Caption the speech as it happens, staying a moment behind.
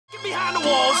behind the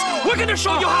walls. We're gonna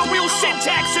show you how real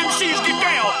syntax MCs get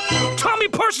down. Tommy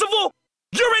Percival,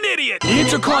 you're an idiot.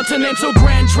 Intercontinental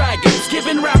Grand Dragons,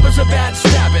 giving rappers a bad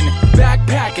stabbing.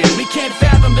 Backpacking, we can't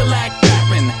fathom the lack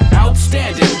backman.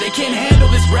 Outstanding, they can't handle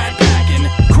this brat packing.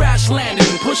 Crash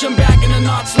landing, push them back in the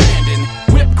knots landing.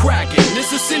 Whip cracking,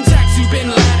 this is syntax you've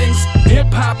been Latins.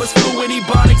 Hip-hop is fluid,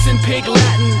 ebonics and pig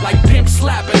Latin. Like pimp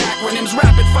slapping, acronyms,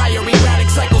 rapid fire, erratic,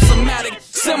 psychosomatic,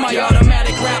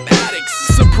 semi-automatic rap addicts.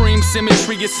 Supreme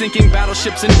symmetry is sinking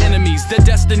battleships and enemies. Their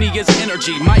destiny is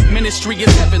energy, my ministry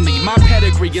is heavenly. My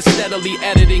pedigree is steadily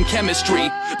editing chemistry.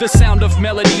 The sound of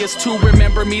melody is to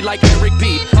remember me like Eric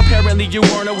B. Apparently you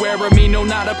weren't aware of me, no,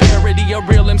 not a parody. A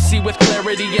real MC with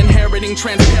clarity, inheriting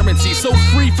transparency. So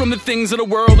free from the things of the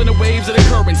world and the waves of the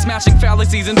current. Smashing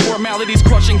fallacies and formalities,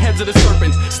 crushing heads of the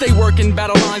serpent. Stay working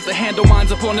battle lines to handle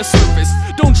minds upon the surface.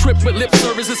 Don't trip with lip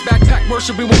service, this backpack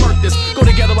worship, we will murk this. Go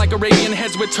together like Arabian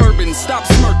heads with turbans. Stop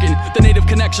smirking, the native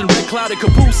connection, red clouded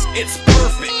caboose, it's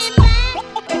perfect.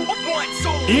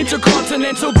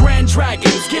 Intercontinental Grand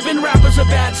Dragons, giving rappers a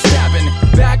bad stabbing.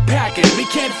 Backpacking, we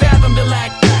can't fathom the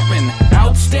lack backman.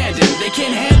 Outstanding, they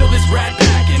can't handle this brat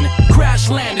packing. Crash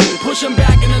landing, push them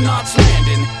back in the knots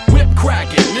landing. Whip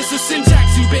cracking, this is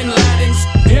syntax you've been Latins.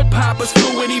 Hip-hop is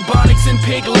fluid, ebonics and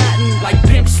pig Latin. Like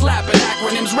pimp slapping,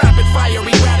 acronyms, rapid fire,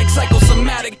 erratic,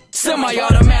 psychosomatic,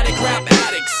 semi-automatic rap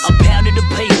addicts. I'm pounding the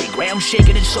pavement, ground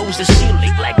shaking and so's the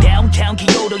ceiling. Like downtown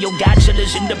Kyoto, yo,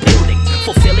 Godzilla's in the building.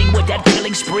 Fulfilling with that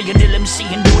killing spree, an LMC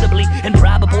indubitably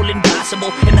improbable, impossible,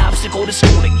 an obstacle to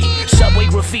schooling. Subway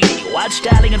graffiti, wild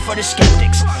styling in front of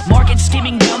skeptics. Market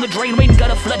skimming down the drain, rain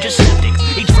gutter flood your septic.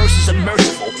 Each verse is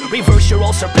unmerciful, reverse you're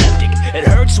all serpeptic. It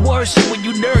hurts worse when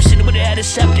you nurse it with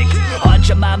antiseptic. Aunt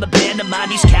Jemima, pantomime,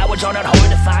 these cowards are not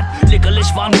hard to find. Nicholas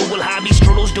Von Guggenheim, these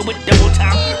strudels do it double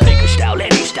time. Baker style,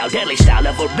 heavy style, deadly style,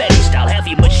 Eveready style,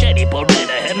 heavy machete,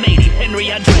 Beretta, Hemedi, Henry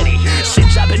Andretti.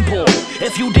 Since I've been born,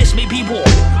 if you diss me, be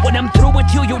warned. When I'm through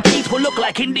with you, your teeth will look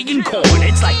like Indian corn.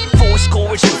 It's like 4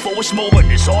 scores and 4 more in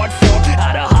this art form.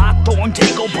 Out of Hawthorne,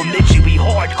 take over Mitchie, be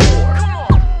hardcore.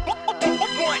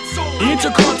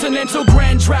 Intercontinental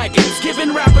Grand Dragons,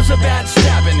 giving rappers a bad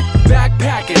stabbing.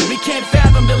 Backpacking, we can't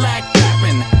fathom the lack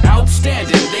backman.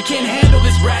 Outstanding, they can't handle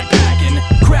this brat packing.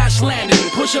 Crash landing,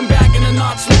 push them back in the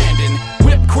knots landing.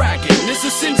 Whip cracking, this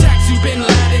is syntax you've been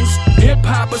Latins.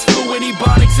 Hip-hop is fluid,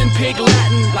 ebonics and pig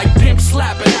Latin. Like pimp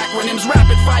slapping, acronyms,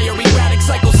 rapid fire, erratic,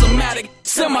 psychosomatic,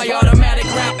 semi-automatic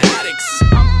rap addicts.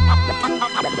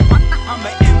 I'm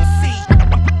an MC,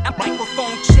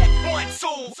 microphone check, 1, 2.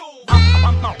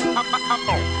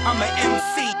 I'm an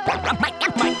MC,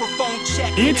 microphone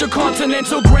check.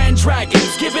 Intercontinental Grand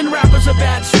Dragons, giving rappers a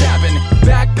bad stabbing.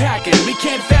 Backpacking, we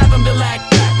can't fathom the lack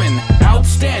backman.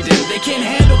 Outstanding, they can't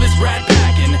handle this brat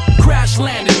packing. Crash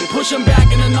landing, push them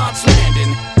back in the knots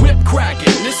landing. Whip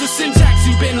cracking, this is syntax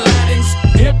you've been Latins.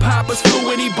 Hip-hop is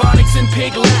fluid, ebonics and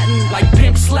pig Latin. Like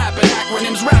pimp slapping,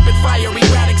 acronyms, rapid fire,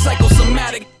 erratic,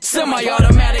 psychosomatic,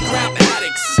 semi-automatic.